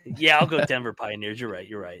 Yeah, I'll go Denver Pioneers. You're right.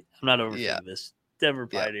 I'm not overthinking this. Denver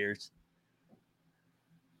Pioneers.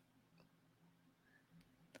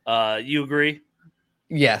 You agree?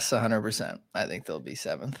 Yes, 100%. I think they'll be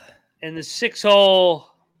 7th. In the 6 hole,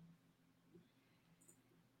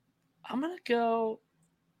 I'll go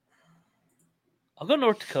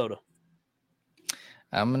North Dakota.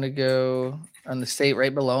 I'm going to go on the state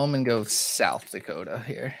right below them and go South Dakota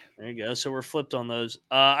here. There you go. So we're flipped on those.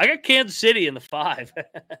 I got Kansas City in the 5.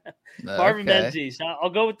 Marvin Menzies. I'll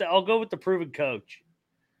go with the proven coach.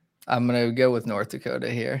 I'm going to go with North Dakota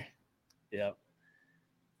here. Yep.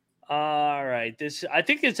 All right. I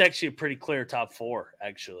think it's actually a pretty clear top 4,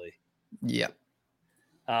 actually. Yep.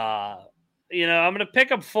 I'm going to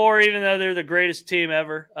pick up 4, even though they're the greatest team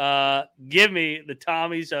ever. Give me the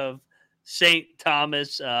Tommies of St.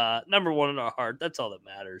 Thomas, number 1 in our heart. That's all that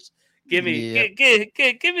matters. Give me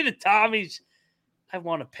the Tommies. I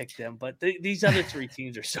want to pick them, but these other 3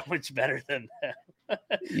 teams are so much better than them.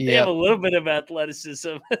 They have a little bit of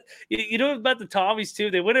athleticism. You know about the Tommies too?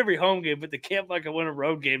 They win every home game, but they can't fucking win a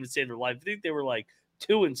road game to save their life. I think they were like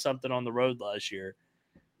 2-something on the road last year.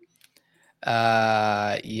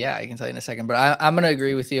 Yeah, I can tell you in a second, but I'm going to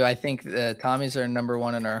agree with you. I think the Tommies are number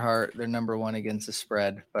 1 in our heart. They're number 1 against the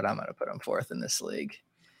spread, but I'm going to put them 4th in this league.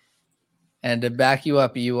 And to back you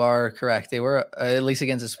up, you are correct. They were, at least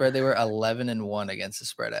against the spread, they were 11-1 against the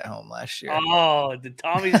spread at home last year. Oh, the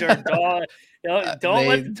Tommies are dog. Don't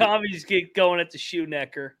let the Tommies get going at the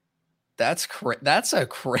Shoenecker. That's a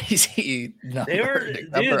crazy number.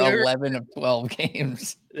 They were 11 of 12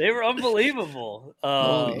 games. They were unbelievable.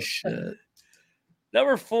 Holy shit.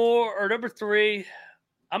 Number 3,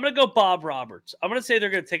 I'm going to go Bob Roberts. I'm going to say they're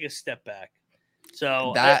going to take a step back.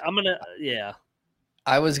 So I'm going to, yeah.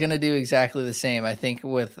 I was going to do exactly the same. I think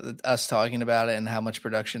with us talking about it and how much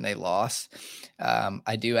production they lost,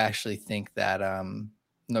 I do actually think that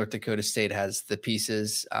North Dakota State has the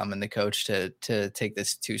pieces and the coach to take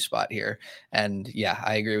this 2 spot here. And yeah,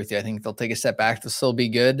 I agree with you. I think they'll take a step back. They'll still be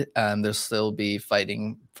good. They'll still be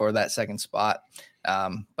fighting for that 2nd spot.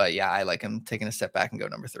 But yeah, I like them taking a step back and go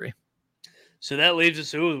number 3. So that leaves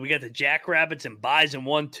us. We got the Jackrabbits and Bison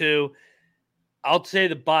 1-2. I'll say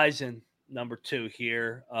the Bison number 2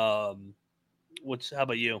 here. How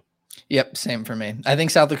about you? Yep, same for me. I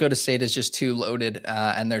think South Dakota State is just too loaded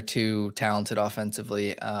and they're too talented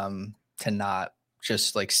offensively to not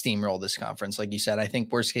just like steamroll this conference. Like you said, I think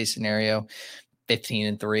worst case scenario,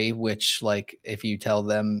 15-3, which like if you tell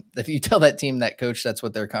that team, that coach, that's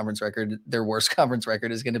what their worst conference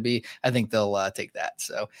record is going to be, I think they'll take that.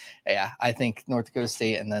 So yeah, I think North Dakota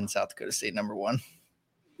State and then South Dakota State number 1.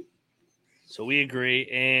 So we agree.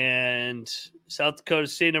 And South Dakota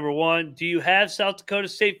State number 1. Do you have South Dakota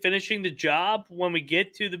State finishing the job when we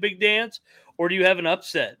get to the big dance, or do you have an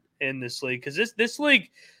upset in this league? Because this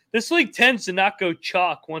league tends to not go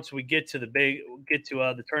chalk once we get to the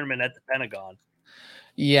tournament at the Pentagon.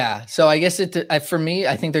 Yeah. So I guess for me,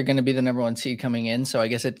 I think they're going to be the number 1 seed coming in. So I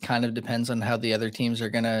guess it kind of depends on how the other teams are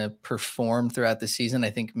going to perform throughout the season. I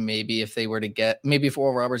think maybe if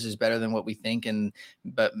Oral Roberts is better than what we think,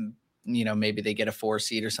 but maybe they get a 4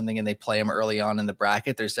 seed or something and they play them early on in the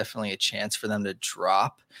bracket, there's definitely a chance for them to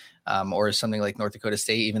drop, or something like North Dakota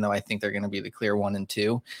State, even though I think they're going to be the clear 1 and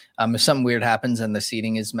 2. If something weird happens and the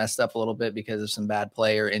seeding is messed up a little bit because of some bad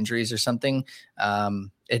play or injuries or something,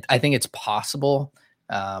 I think it's possible.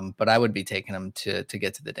 But I would be taking them to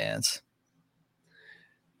get to the dance.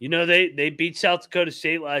 They beat South Dakota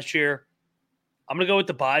State last year. I'm going to go with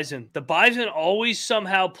the Bison. The Bison always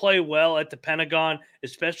somehow play well at the Pentagon,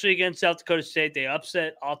 especially against South Dakota State. They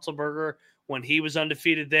upset Otzelberger when he was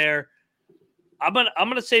undefeated there. I'm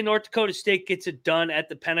gonna say North Dakota State gets it done at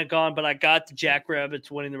the Pentagon, but I got the Jackrabbits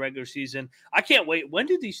winning the regular season. I can't wait. When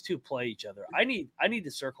do these two play each other? I need to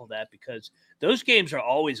circle that because those games are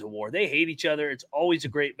always a war. They hate each other. It's always a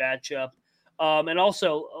great matchup. And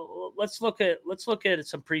also, let's look at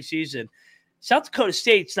some preseason. South Dakota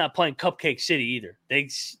State's not playing Cupcake City either.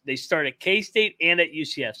 They start at K-State and at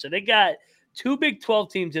UCF, so they got two Big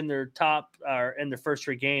 12 teams in their top or in their first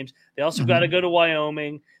three games. They also got to go to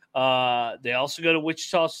Wyoming. They also go to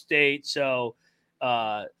Wichita State. So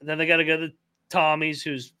then they got to go to Tommy's,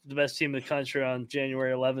 who's the best team in the country, on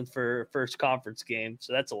January 11th for first conference game.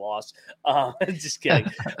 So that's a loss. Just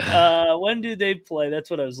kidding. When do they play? That's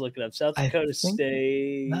what I was looking up. South Dakota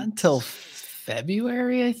State. Not until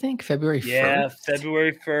February, I think. February 1st. Yeah,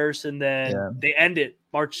 February 1st. And then they end it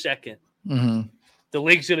March 2nd. Mm-hmm. The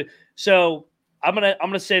league's going to – so – I'm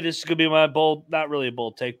gonna say this is gonna be my bold, not really a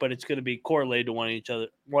bold take, but it's gonna be correlated to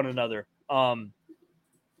one another.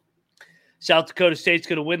 South Dakota State's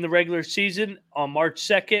gonna win the regular season on March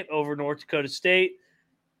 2nd over North Dakota State,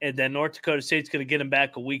 and then North Dakota State's gonna get them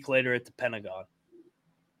back a week later at the Pentagon.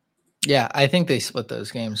 Yeah, I think they split those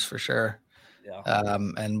games for sure. Yeah.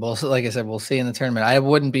 And we'll, like I said, we'll see in the tournament. I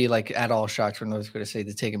wouldn't be like at all shocked for North Dakota State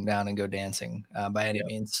to take them down and go dancing by any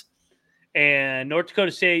means. And North Dakota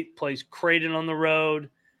State plays Creighton on the road.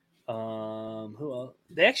 Who else?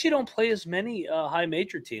 They actually don't play as many high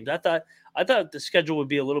major teams. I thought the schedule would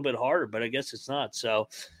be a little bit harder, but I guess it's not. So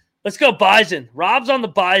let's go Bison. Rob's on the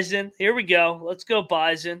Bison. Here we go. Let's go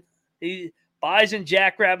Bison. Bison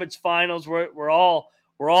Jackrabbits finals. We're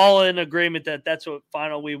all in agreement that that's what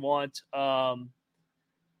final we want. All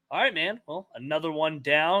right, man. Well, another one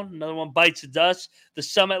down. Another one bites the dust. The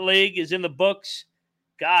Summit League is in the books,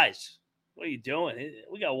 guys. What are you doing?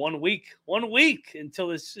 We got 1 week until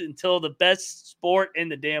the best sport in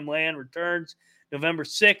the damn land returns. November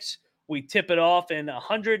 6th, we tip it off in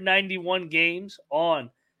 191 games on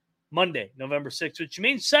Monday, November 6th, which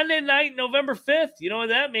means Sunday night, November 5th. You know what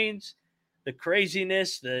that means? The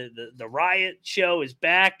craziness, the riot show is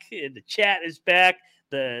back. The chat is back.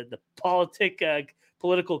 The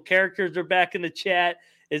political characters are back in the chat.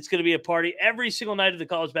 It's going to be a party every single night of the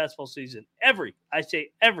college basketball season. Every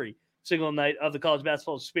single night of the college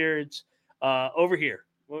basketball experience over here.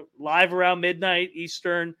 We're live around midnight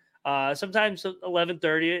Eastern, sometimes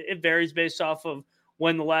 11:30. It varies based off of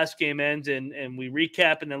when the last game ends, and we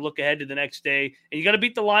recap and then look ahead to the next day. And you got to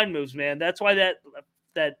beat the line moves, man. That's why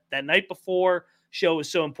that night before show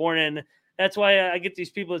is so important. And that's why I get these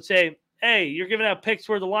people that say, hey, you're giving out picks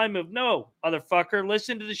for the line move. No, motherfucker,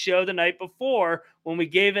 listen to the show the night before when we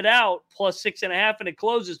gave it out plus 6.5 and it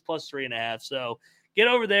closes plus 3.5. So get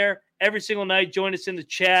over there every single night. Join us in the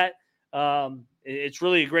chat. It's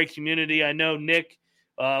really a great community. I know, Nick,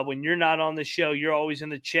 when you're not on the show, you're always in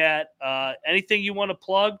the chat. Anything you want to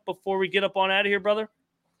plug before we get up on out of here, brother?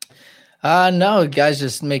 No, guys,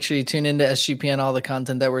 just make sure you tune into SGPN, all the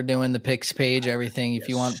content that we're doing, the picks page, everything. If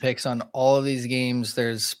you want picks on all of these games,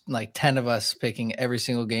 there's like 10 of us picking every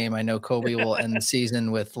single game. I know Kobe will end the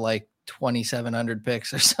season with like 2,700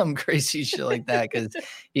 picks or some crazy shit like that because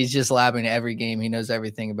he's just labbing every game. He knows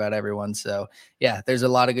everything about everyone. So yeah, there's a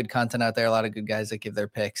lot of good content out there, a lot of good guys that give their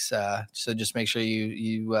picks. So just make sure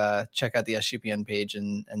you check out the SGPN page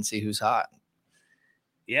and see who's hot.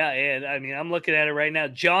 Yeah, and I mean, I'm looking at it right now.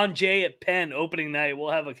 John Jay at Penn opening night.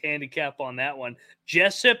 We'll have a handicap on that one.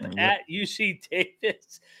 Jessup at UC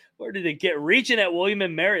Davis. Where did it get? Region at William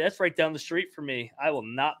and Mary. That's right down the street for me. I will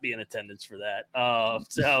not be in attendance for that.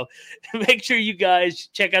 So make sure you guys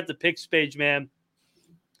check out the picks page, man.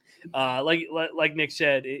 Like Nick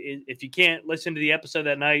said, if you can't listen to the episode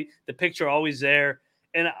that night, the picks are always there.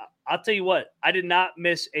 And I'll tell you what, I did not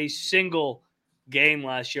miss a single game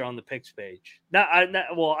last year on the picks page. I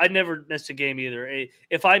never missed a game either.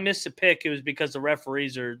 If I missed a pick, it was because the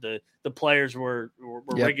referees or the players were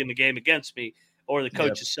rigging the game against me or the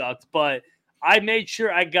coaches sucked. But I made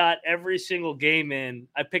sure I got every single game in.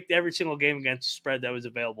 I picked every single game against the spread that was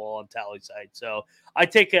available on Tally site. So I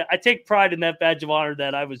take pride in that badge of honor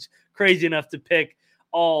that I was crazy enough to pick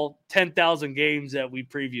all 10,000 games that we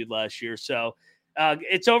previewed last year. So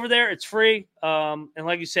it's over there. It's free. And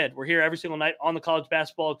like you said, we're here every single night on the college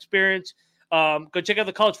basketball experience. Go check out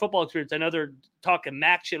the college football experience. I know they're talking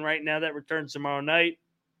Maction right now that returns tomorrow night.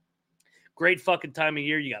 Great fucking time of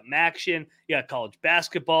year. You got Maction. You got college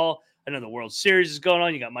basketball. I know the World Series is going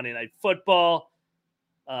on. You got Monday Night Football.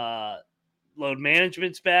 Load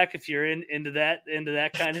management's back if you're into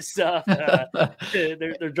that kind of stuff.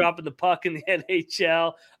 They're dropping the puck in the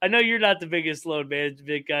NHL. I know you're not the biggest load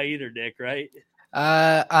management guy either, Nick, right?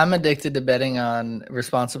 I'm addicted to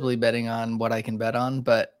responsibly betting on what I can bet on.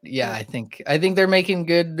 But yeah, I think they're making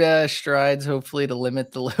good strides, hopefully, to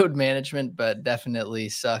limit the load management. But definitely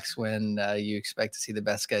sucks when you expect to see the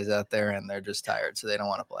best guys out there and they're just tired, so they don't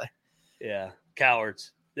want to play. Yeah,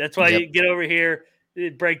 cowards. That's why you get over here,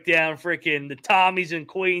 break down freaking the Tommies and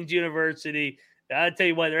Queens University. I tell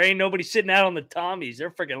you what, there ain't nobody sitting out on the Tommies.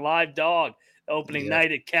 They're freaking live dog opening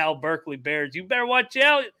night at Cal Berkeley Bears. You better watch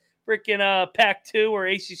out. Freaking Pac-2 or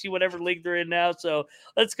ACC, whatever league they're in now. So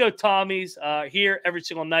let's go Tommies here every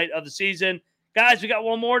single night of the season. Guys, we got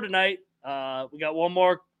one more tonight. We got one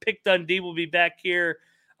more. Pick Dundee will be back here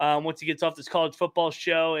once he gets off this college football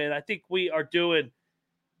show. And I think we are doing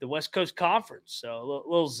the West Coast Conference. So a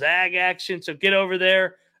little Zag action. So get over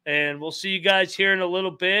there, and we'll see you guys here in a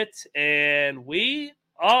little bit. And we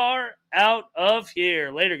are out of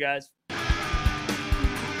here. Later, guys.